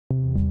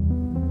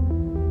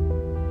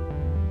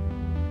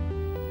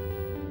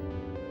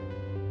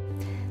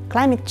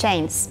Climate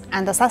change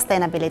and the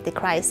sustainability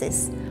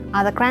crisis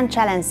are the grand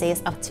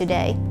challenges of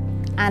today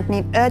and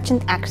need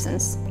urgent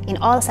actions in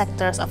all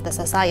sectors of the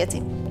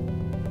society.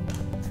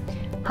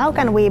 How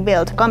can we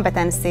build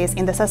competencies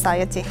in the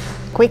society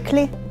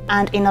quickly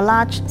and in a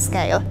large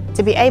scale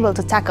to be able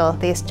to tackle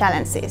these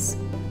challenges?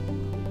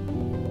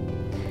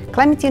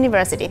 Climate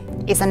University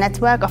is a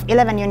network of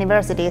 11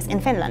 universities in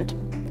Finland.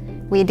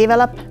 We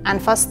develop and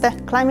foster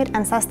climate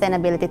and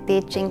sustainability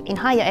teaching in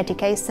higher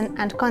education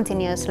and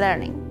continuous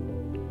learning.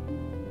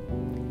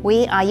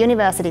 We are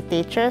university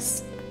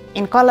teachers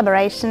in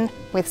collaboration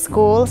with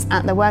schools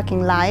and the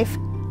working life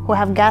who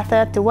have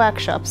gathered to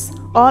workshops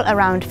all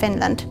around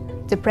Finland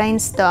to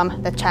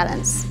brainstorm the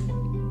challenge.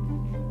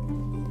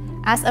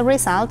 As a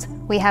result,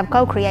 we have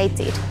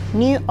co-created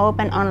new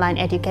open online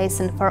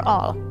education for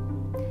all.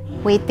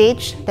 We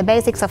teach the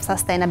basics of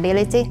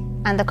sustainability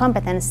and the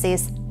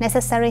competencies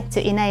necessary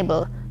to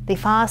enable the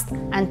fast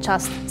and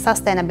just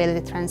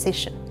sustainability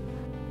transition.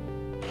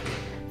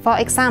 For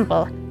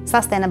example,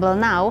 Sustainable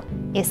Now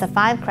is a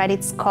 5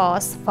 credits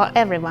course for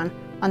everyone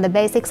on the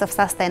basics of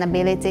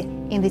sustainability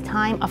in the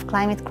time of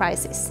climate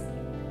crisis.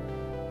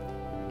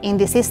 In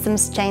the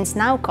Systems Change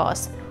Now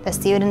course, the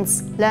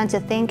students learn to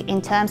think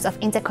in terms of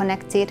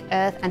interconnected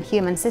Earth and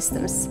human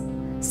systems,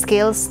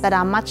 skills that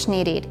are much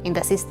needed in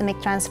the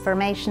systemic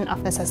transformation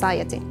of the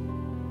society.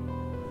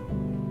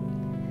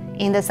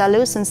 In the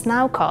Solutions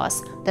Now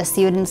course, the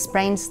students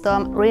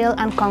brainstorm real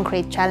and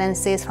concrete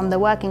challenges from the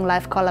working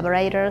life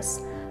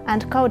collaborators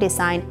and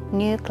co-design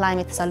new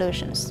climate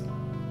solutions.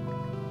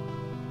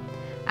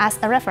 As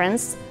a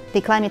reference,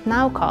 the Climate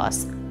Now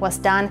course was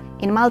done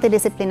in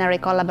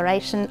multidisciplinary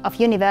collaboration of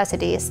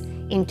universities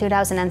in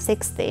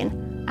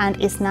 2016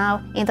 and is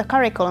now in the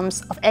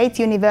curriculums of 8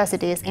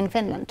 universities in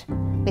Finland,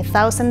 with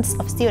thousands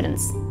of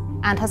students,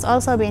 and has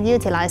also been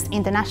utilized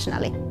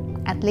internationally,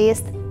 at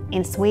least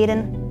in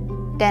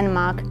Sweden,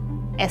 Denmark,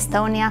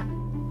 Estonia,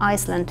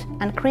 Iceland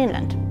and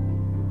Greenland.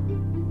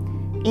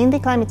 In the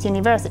Climate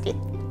University,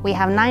 we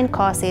have 9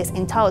 courses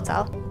in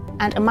total,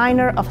 and a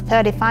minor of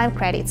 35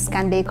 credits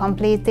can be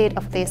completed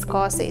of these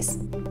courses.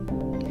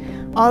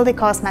 All the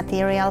course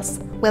materials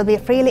will be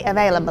freely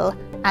available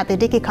at the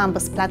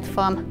DigiCampus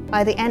platform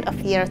by the end of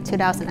year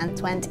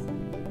 2020.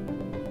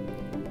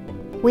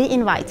 We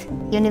invite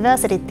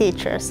university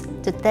teachers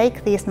to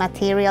take these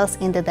materials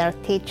into their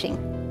teaching,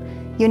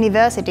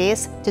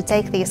 universities to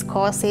take these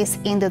courses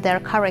into their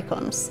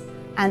curriculums,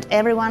 and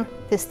everyone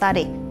to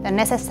study the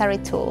necessary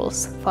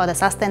tools for the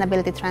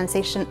sustainability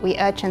transition we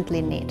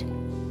urgently need.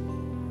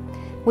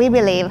 We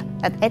believe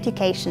that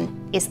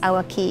education is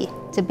our key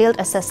to build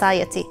a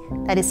society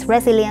that is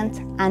resilient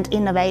and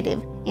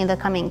innovative in the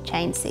coming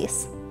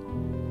changes.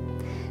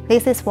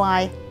 This is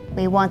why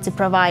we want to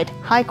provide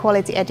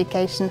high-quality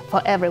education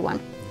for everyone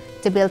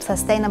to build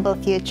sustainable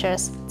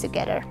futures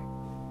together.